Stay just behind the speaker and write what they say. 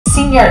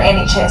senior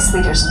NHS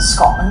leaders in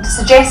Scotland,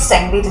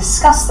 suggesting they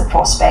discuss the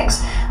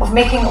prospects of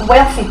making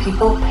wealthy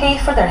people pay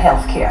for their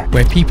healthcare,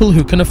 where people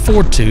who can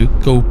afford to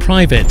go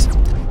private.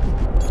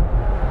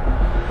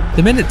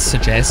 The minutes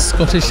suggest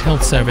Scottish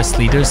health service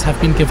leaders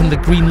have been given the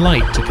green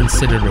light to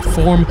consider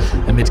reform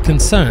amid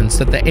concerns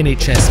that the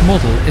NHS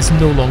model is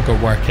no longer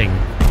working.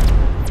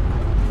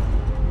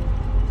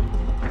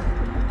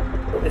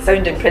 The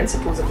founding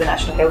principles of the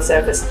National Health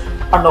Service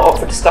are not up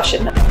for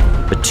discussion.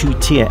 A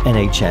two-tier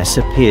NHS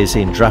appears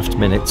in draft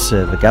minutes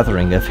of a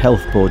gathering of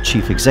Health Board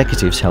chief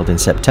executives held in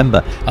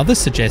September. Other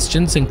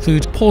suggestions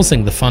include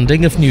pausing the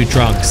funding of new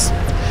drugs.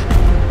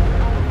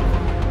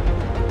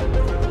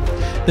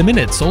 The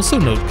minutes also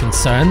note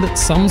concern that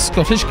some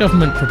Scottish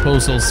Government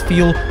proposals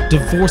feel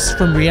divorced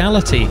from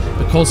reality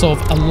because of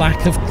a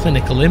lack of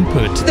clinical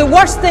input. The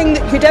worst thing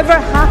that could ever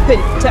happen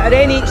to our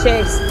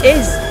NHS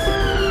is...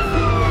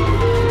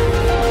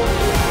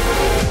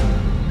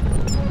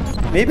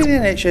 Maybe the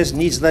NHS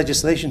needs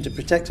legislation to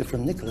protect it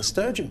from Nicola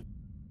Sturgeon.